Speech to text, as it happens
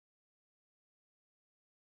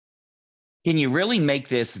Can you really make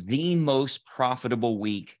this the most profitable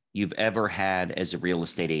week you've ever had as a real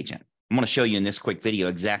estate agent? I'm going to show you in this quick video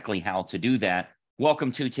exactly how to do that.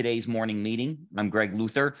 Welcome to today's morning meeting. I'm Greg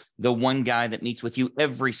Luther, the one guy that meets with you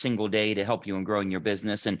every single day to help you in growing your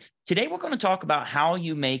business. And today we're going to talk about how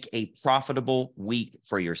you make a profitable week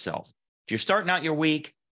for yourself. If you're starting out your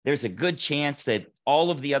week, there's a good chance that all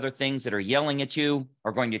of the other things that are yelling at you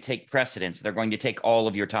are going to take precedence. They're going to take all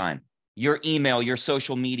of your time. Your email, your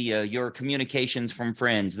social media, your communications from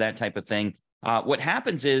friends, that type of thing. What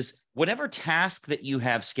happens is whatever task that you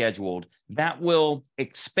have scheduled, that will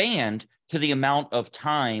expand to the amount of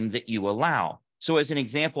time that you allow. So as an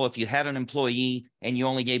example, if you had an employee and you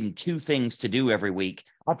only gave them 2 things to do every week,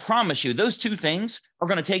 I promise you those 2 things are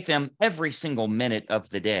going to take them every single minute of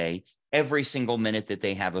the day, every single minute that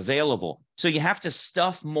they have available. So you have to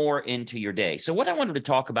stuff more into your day. So what I wanted to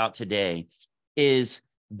talk about today is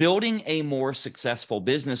building a more successful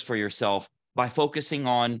business for yourself by focusing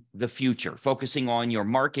on the future, focusing on your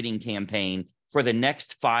marketing campaign for the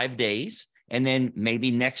next 5 days, and then maybe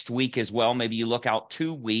next week as well. Maybe you look out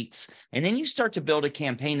 2 weeks, and then you start to build a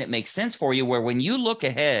campaign that makes sense for you, where when you look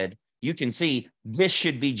ahead, you can see this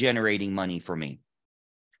should be generating money for me.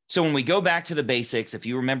 So when we go back to the basics, if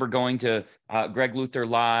you remember going to Greg Luther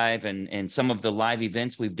Live and some of the live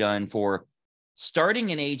events we've done for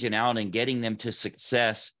starting an agent out and getting them to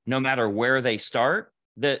success, no matter where they start,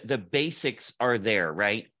 the basics are there,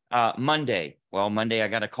 right? Monday, I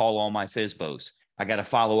got to call all my FSBOs. I got to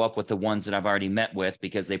follow up with the ones that I've already met with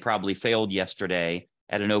because they probably failed yesterday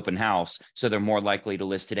at an open house, so they're more likely to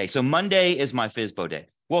list today. So Monday is my FSBO day.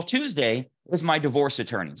 Well, Tuesday is my divorce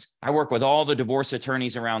attorneys. I work with all the divorce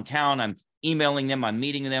attorneys around town. I'm emailing them, I'm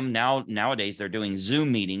meeting them. Nowadays, they're doing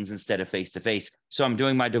Zoom meetings instead of face-to-face. So I'm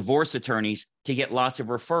doing my divorce attorneys to get lots of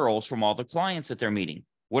referrals from all the clients that they're meeting.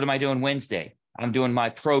 What am I doing Wednesday? I'm doing my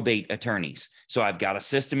probate attorneys. So I've got a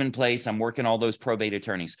system in place. I'm working all those probate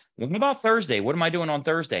attorneys. What about Thursday? What am I doing on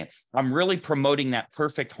Thursday? I'm really promoting that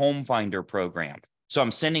Perfect Home Finder program. So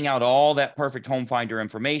I'm sending out all that Perfect Home Finder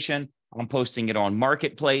information. I'm posting it on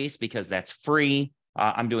Marketplace because that's free.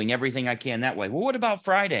 I'm doing everything I can that way. Well, what about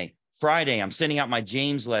Friday? Friday, I'm sending out my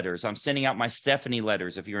James letters. I'm sending out my Stephanie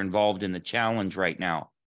letters. If you're involved in the challenge right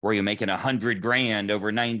now, where you're making $100,000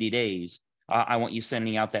 over 90 days, I want you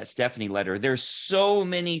sending out that Stephanie letter. There's so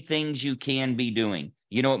many things you can be doing.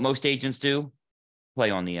 You know what most agents do? Play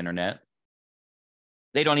on the internet.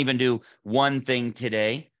 They don't even do one thing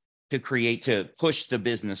today to push the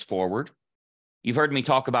business forward. You've heard me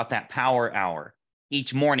talk about that power hour.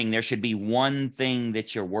 Each morning, there should be one thing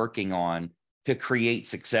that you're working on to create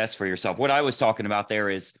success for yourself. What I was talking about there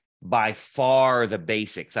is by far the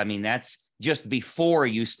basics. I mean, that's just before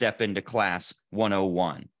you step into class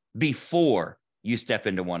 101, before you step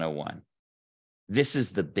into 101. This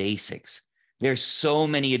is the basics. There's so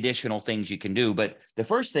many additional things you can do. But the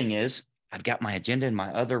first thing is I've got my agenda in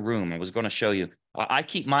my other room. I was going to show you. I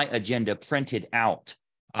keep my agenda printed out.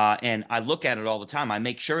 And I look at it all the time. I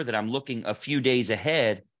make sure that I'm looking a few days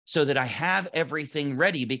ahead so that I have everything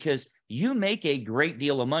ready, because you make a great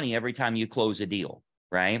deal of money every time you close a deal,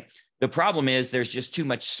 right? The problem is there's just too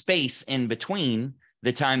much space in between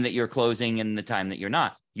the time that you're closing and the time that you're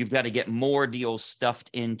not. You've got to get more deals stuffed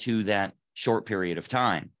into that short period of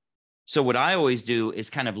time. So what I always do is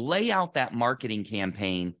kind of lay out that marketing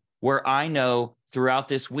campaign where I know throughout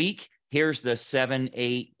this week, here's the 7,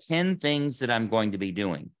 8, 10 things that I'm going to be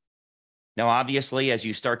doing. Now, obviously, as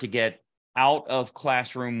you start to get out of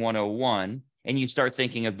Classroom 101 and you start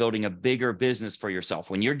thinking of building a bigger business for yourself,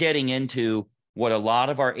 when you're getting into what a lot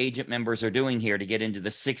of our agent members are doing here to get into the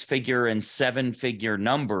 6-figure and 7-figure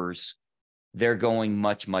numbers, they're going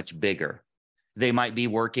much, much bigger. They might be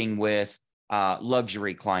working with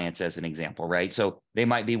luxury clients as an example, right? So they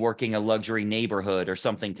might be working a luxury neighborhood or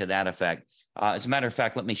something to that effect. As a matter of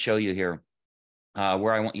fact, let me show you here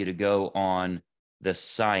where I want you to go on the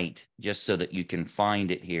site just so that you can find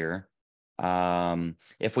it here.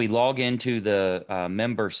 If we log into the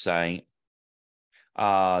member site,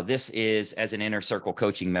 this is as an Inner Circle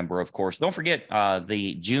coaching member, of course. Don't forget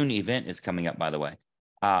the June event is coming up, by the way.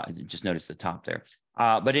 Just notice the top there.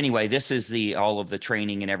 But anyway, this is all of the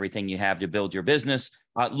training and everything you have to build your business.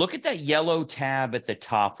 Look at that yellow tab at the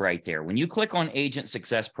top right there. When you click on Agent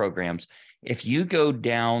Success Programs, if you go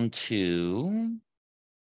down to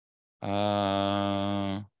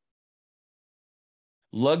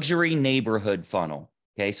Luxury Neighborhood Funnel,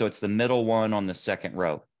 okay, so it's the middle one on the second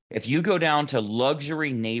row. If you go down to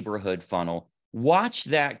Luxury Neighborhood Funnel, watch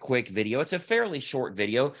that quick video. It's a fairly short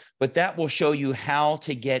video, but that will show you how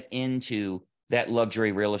to get into that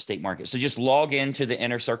luxury real estate market. So just log into the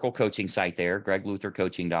Inner Circle coaching site there,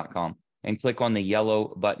 gregluthercoaching.com. and click on the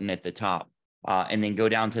yellow button at the top, and then go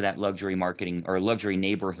down to that luxury marketing or luxury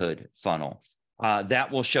neighborhood funnel.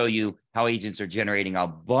 That will show you how agents are generating a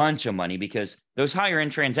bunch of money, because those higher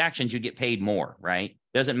end transactions, you get paid more, right?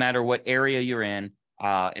 Doesn't matter what area you're in.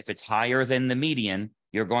 If it's higher than the median,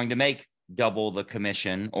 you're going to make double the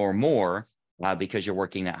commission or more, because you're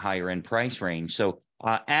working that higher end price range. So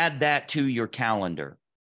add that to your calendar.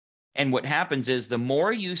 And what happens is the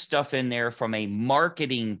more you stuff in there from a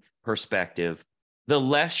marketing perspective, the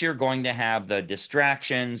less you're going to have the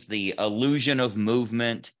distractions, the illusion of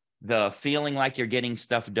movement, the feeling like you're getting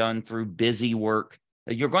stuff done through busy work.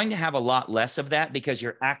 You're going to have a lot less of that because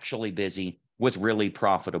you're actually busy with really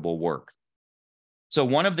profitable work. So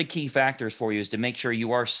one of the key factors for you is to make sure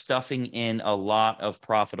you are stuffing in a lot of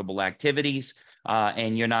profitable activities,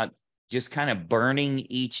 and you're not just kind of burning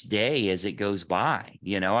each day as it goes by.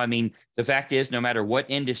 I mean, the fact is, no matter what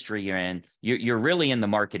industry you're in, you're really in the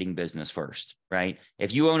marketing business first, right?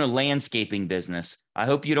 If you own a landscaping business, I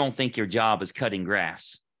hope you don't think your job is cutting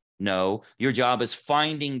grass. No, your job is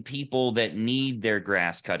finding people that need their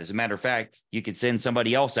grass cut. As a matter of fact, you could send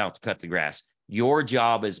somebody else out to cut the grass. Your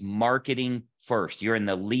job is marketing first. You're in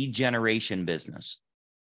the lead generation business.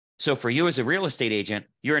 So for you as a real estate agent,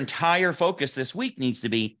 your entire focus this week needs to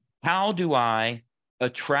be, how do I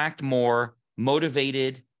attract more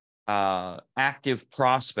motivated, active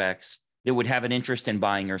prospects that would have an interest in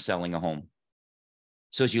buying or selling a home?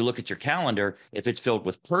 So as you look at your calendar, if it's filled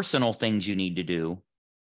with personal things you need to do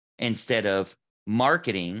instead of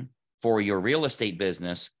marketing for your real estate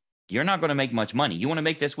business, you're not going to make much money. You want to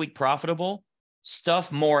make this week profitable?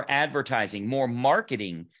 Stuff more advertising, more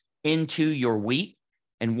marketing into your week,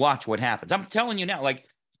 and watch what happens. I'm telling you now, like,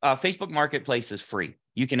 Facebook Marketplace is free.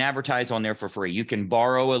 You can advertise on there for free. You can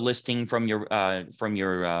borrow a listing from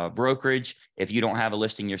your brokerage if you don't have a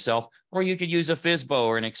listing yourself, or you could use a FSBO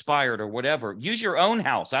or an expired or whatever. Use your own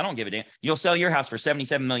house. I don't give a damn. You'll sell your house for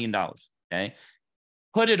 $77 million. Okay,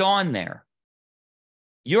 put it on there.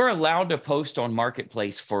 You're allowed to post on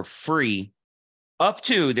Marketplace for free up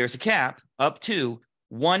to, there's a cap, up to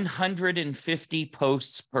 150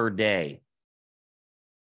 posts per day.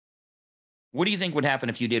 What do you think would happen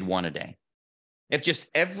if you did one a day? If just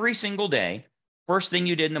every single day, first thing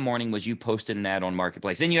you did in the morning was you posted an ad on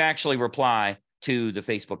Marketplace, then you actually reply to the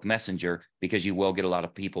Facebook Messenger, because you will get a lot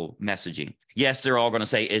of people messaging. Yes, they're all going to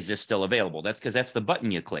say, is this still available? That's because that's the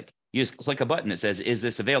button you click. You just click a button that says, is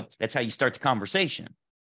this available? That's how you start the conversation.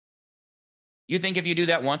 You think if you do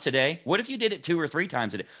that once a day, what if you did it 2 or 3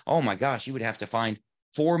 times a day? Oh my gosh, you would have to find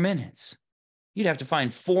 4 minutes. You'd have to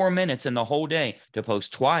find 4 minutes in the whole day to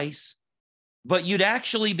post twice, but you'd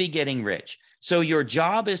actually be getting rich. So your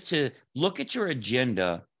job is to look at your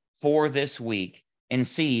agenda for this week and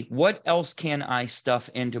see, what else can I stuff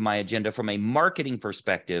into my agenda from a marketing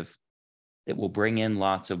perspective that will bring in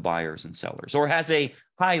lots of buyers and sellers, or has a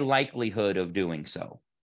high likelihood of doing so.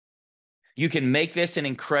 You can make this an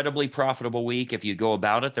incredibly profitable week if you go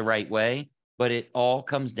about it the right way, but it all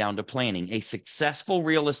comes down to planning. A successful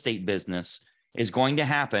real estate business is going to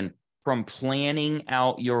happen from planning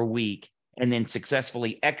out your week and then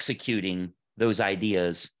successfully executing those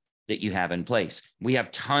ideas that you have in place. We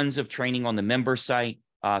have tons of training on the member site.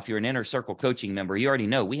 If you're an Inner Circle coaching member, you already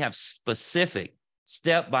know we have specific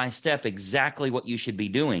step-by-step exactly what you should be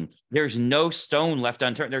doing. There's no stone left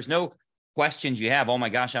unturned. There's no questions you have. Oh my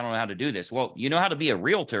gosh, I don't know how to do this. Well, you know how to be a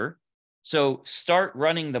realtor. So start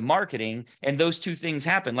running the marketing, and those two things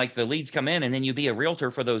happen. Like, the leads come in and then you be a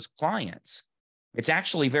realtor for those clients. It's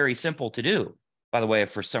actually very simple to do. By the way,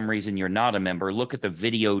 if for some reason you're not a member, look at the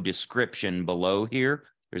video description below here.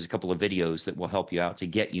 There's a couple of videos that will help you out to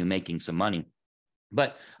get you making some money.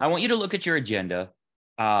 But I want you to look at your agenda,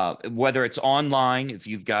 whether it's online, if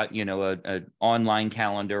you've got, an online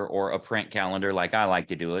calendar, or a print calendar like I like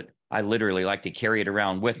to do it. I literally like to carry it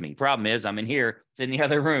around with me. Problem is, I'm in here, it's in the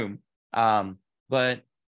other room. But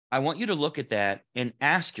I want you to look at that and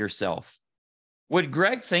ask yourself, would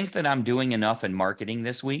Greg think that I'm doing enough in marketing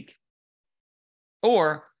this week?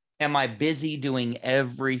 Or am I busy doing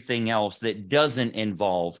everything else that doesn't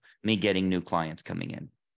involve me getting new clients coming in?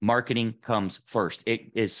 Marketing comes first.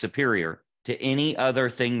 It is superior to any other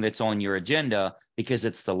thing that's on your agenda, because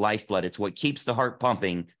it's the lifeblood. It's what keeps the heart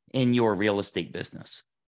pumping in your real estate business.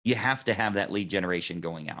 You have to have that lead generation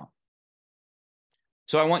going out.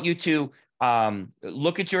 So I want you to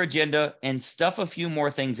look at your agenda and stuff a few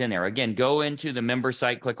more things in there. Again, go into the member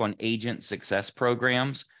site, click on Agent Success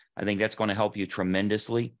Programs. I think that's going to help you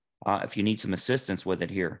tremendously. If you need some assistance with it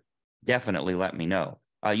here, definitely let me know.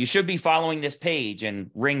 You should be following this page and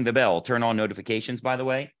ring the bell. Turn on notifications, by the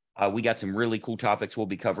way. We got some really cool topics we'll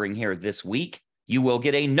be covering here this week. you will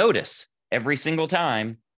get a notice every single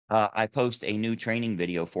time I post a new training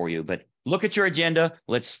video for you. But look at your agenda.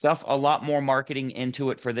 Let's stuff a lot more marketing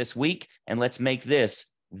into it for this week, and let's make this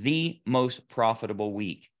the most profitable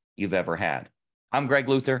week you've ever had. I'm Greg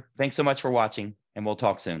Luther. Thanks so much for watching, and we'll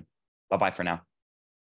talk soon. Bye-bye for now.